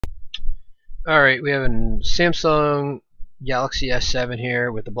Alright, we have a Samsung Galaxy S7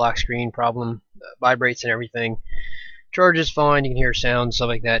 here with the black screen problem. Vibrates and everything. Charges fine, you can hear sounds, stuff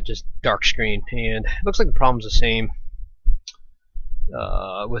like that, just dark screen. And it looks like the problem's the same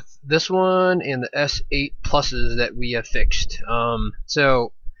with this one and the S8 Pluses that we have fixed.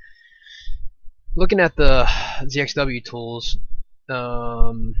 So, looking at the ZXW tools,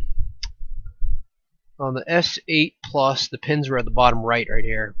 on the S8 Plus, the pins were at the bottom right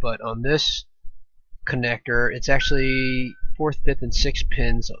here, but on this connector, it's actually 4th, 5th, and 6th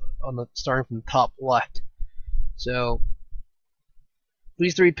pins on the starting from the top left. So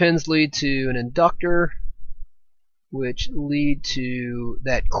these 3 pins lead to an inductor, which lead to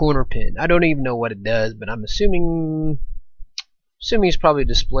that corner pin. I don't even know what it does, but I'm assuming it's probably a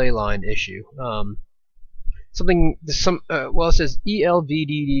display line issue. Well, it says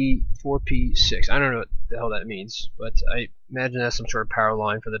ELVDD4P6. I don't know what the hell that means, but I imagine that's some sort of power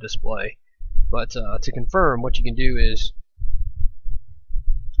line for the display. But to confirm, what you can do is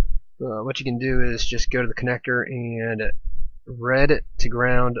just go to the connector and red to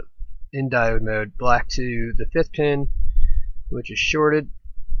ground in diode mode, black to the 5th pin, which is shorted.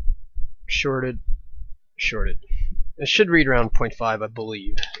 It should read around 0.5, I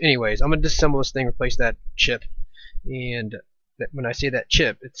believe. Anyways, I'm going to disassemble this thing, replace that chip, and when I say that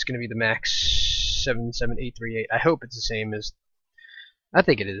chip, it's going to be the Max 77838. I hope it's the same as, I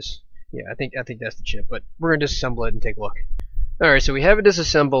think it is. Yeah, I think that's the chip, but we're going to disassemble it and take a look. Alright, so we have it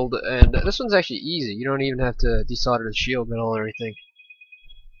disassembled, and this one's actually easy. You don't even have to desolder the shield metal or anything.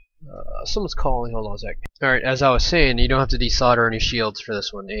 Someone's calling. Hold on a sec. Alright, as I was saying, you don't have to desolder any shields for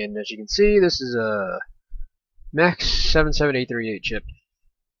this one. And as you can see, this is a Max 77838 chip.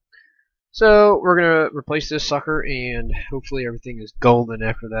 So we're going to replace this sucker, and hopefully everything is golden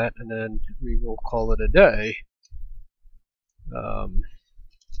after that, and then we will call it a day.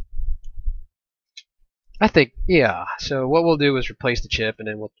 I think, yeah. So what we'll do is replace the chip, and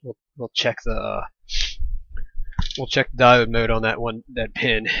then we'll check the diode mode on that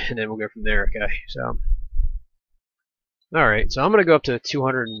pin, and then we'll go from there. Okay. So, all right. So I'm gonna go up to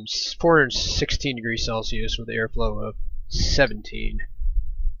 416 degrees Celsius with an airflow of 17,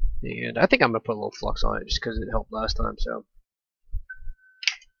 and I think I'm gonna put a little flux on it just because it helped last time. So,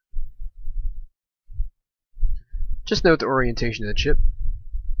 just note the orientation of the chip.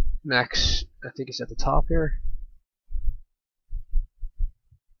 Max, I think it's at the top here.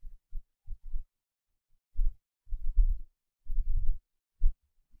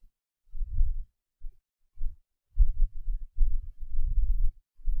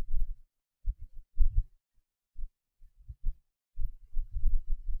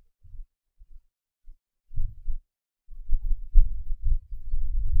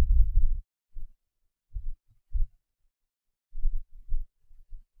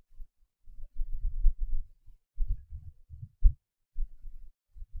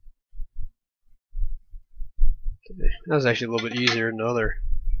 Okay. That was actually a little bit easier than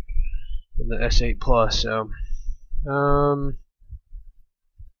the S8 Plus. So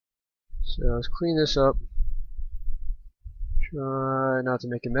let's clean this up. Try not to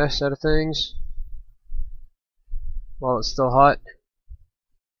make a mess out of things while it's still hot.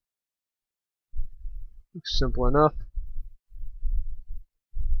 Looks simple enough.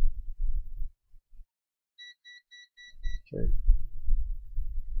 Okay.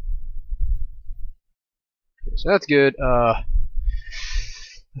 Okay, so that's good.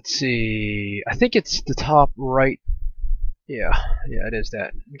 Let's see. I think it's the top right. Yeah, it is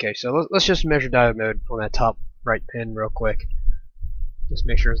that. Okay, so let's just measure diode mode on that top right pin real quick. Just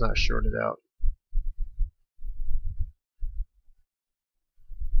make sure it's not shorted out.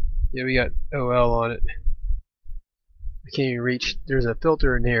 Yeah, we got OL on it. I can't even reach. There's a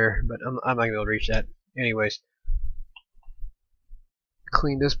filter in here, but I'm not gonna be able to reach that. Anyways,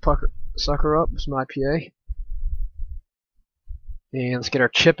 clean this sucker up, some IPA, and let's get our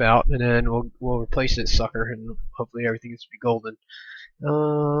chip out, and then we'll replace this sucker, and hopefully everything is be golden.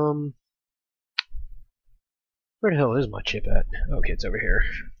 Where the hell is my chip at? Okay, it's over here.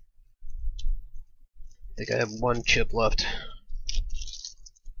 I think I have one chip left.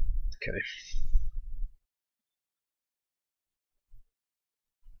 Okay.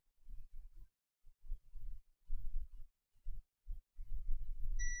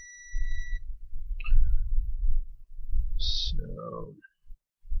 So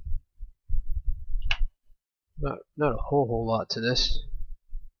not a whole lot to this.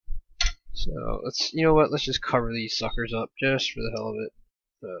 So you know what? Let's just cover these suckers up just for the hell of it.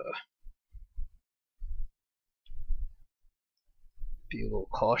 Be a little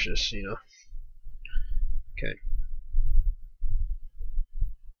cautious, you know. Okay.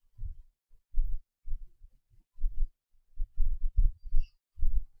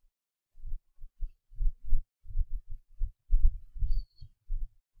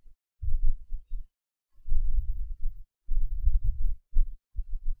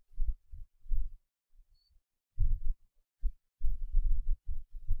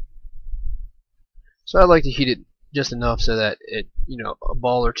 So I like to heat it just enough so that it, a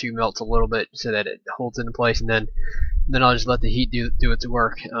ball or two melts a little bit so that it holds it in place, and then I'll just let the heat do its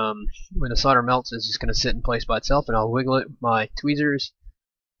work. When the solder melts, it's just going to sit in place by itself, and I'll wiggle it with my tweezers,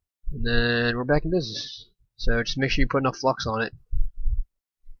 and then we're back in business. So just make sure you put enough flux on it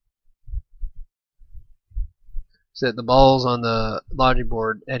so that the balls on the logic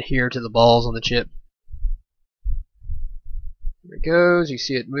board adhere to the balls on the chip. There it goes. You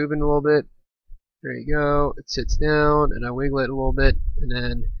see it moving a little bit. There you go. It sits down, and I wiggle it a little bit, and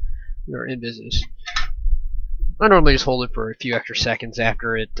then we're in business. I normally just hold it for a few extra seconds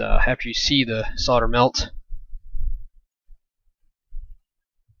after you see the solder melt,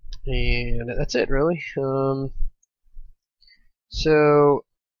 and that's it really.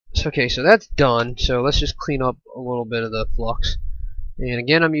 Okay, so that's done. So let's just clean up a little bit of the flux. And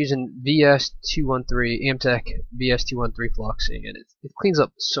again, I'm using VS213 Amtech VS213 flux, and it cleans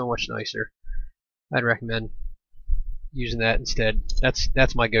up so much nicer. I'd recommend using that instead.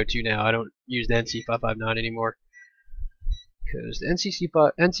 That's my go-to now. I don't use the NC559 anymore because the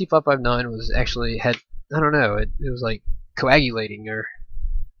NC559 was actually I don't know, it was like coagulating or.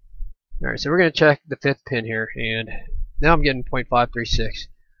 Alright, so we're gonna check the 5th pin here, and now I'm getting 0.536.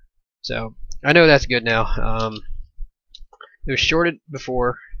 So I know that's good now. It was shorted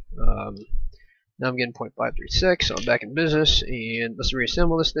before. Now I'm getting 0.536, so I'm back in business, and let's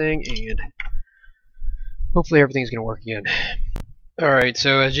reassemble this thing, and hopefully everything's gonna work again. Alright,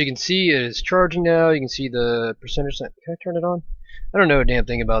 so as you can see, it is charging now. You can see the percentage. Can I turn it on? I don't know a damn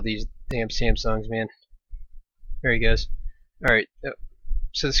thing about these damn Samsungs, man. There he goes. Alright,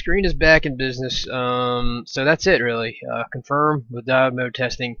 so the screen is back in business. So that's it really. Confirm with diode mode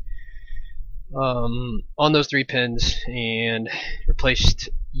testing on those 3 pins, and replaced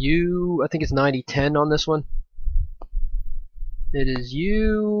I think it's 9010 on this one. It is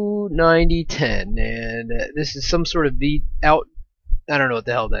U9010, and this is some sort of I don't know what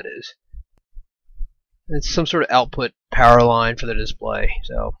the hell that is. It's some sort of output power line for the display.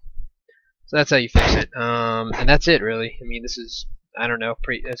 So that's how you fix it. And that's it really. I mean, this is, I don't know,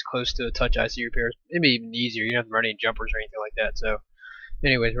 pretty as close to a touch IC repair. Maybe even easier. You don't have to run any jumpers or anything like that. So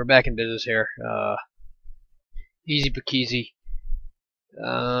anyways, we're back in business here. Easy peasy.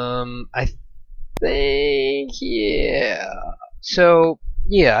 I think, yeah. So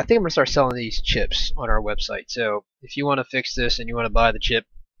yeah, I think I'm gonna start selling these chips on our website. So if you want to fix this and you want to buy the chip,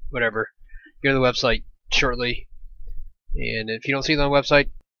 whatever, go to the website shortly. And if you don't see it on the website,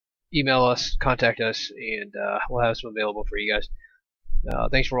 email us, contact us, and we'll have some available for you guys.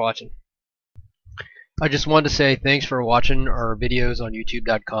 Thanks for watching. I just wanted to say thanks for watching our videos on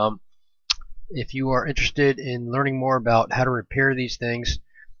YouTube.com. If you are interested in learning more about how to repair these things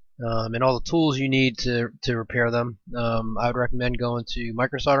and all the tools you need to repair them, I would recommend going to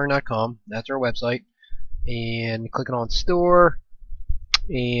Microsoldering.com. That's our website, and clicking on Store.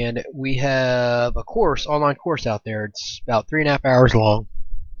 And we have a online course out there. It's about 3.5 hours long,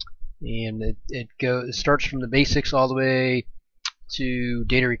 and it starts from the basics all the way to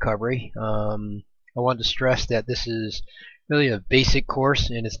data recovery. I wanted to stress that this is really a basic course,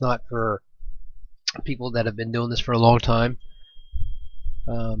 and it's not for people that have been doing this for a long time.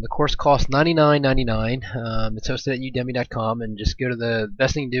 The course costs $99.99. It's hosted at udemy.com, and just go to the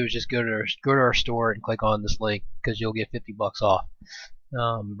best thing to do is just go to our store and click on this link, because you'll get $50 off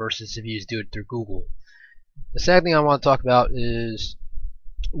versus if you just do it through Google. The second thing I want to talk about is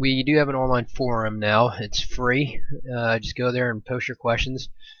we do have an online forum now. It's free. Just go there and post your questions.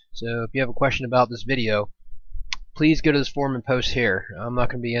 So if you have a question about this video, please go to this forum and post here. I'm not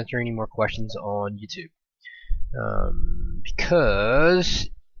going to be answering any more questions on YouTube. Because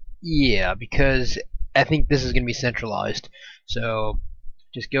I think this is going to be centralized. So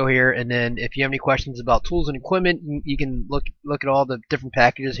just go here, and then if you have any questions about tools and equipment, you can look at all the different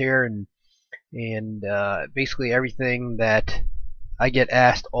packages here, and basically everything that I get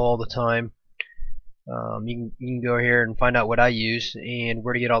asked all the time. You can go here and find out what I use and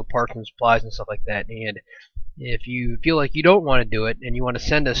where to get all the parts and supplies and stuff like that. And if you feel like you don't want to do it and you want to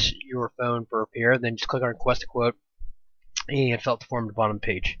send us your phone for repair, then just click on Request a Quote and fill out the form at the bottom of the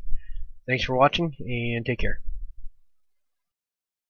page. Thanks for watching, and take care.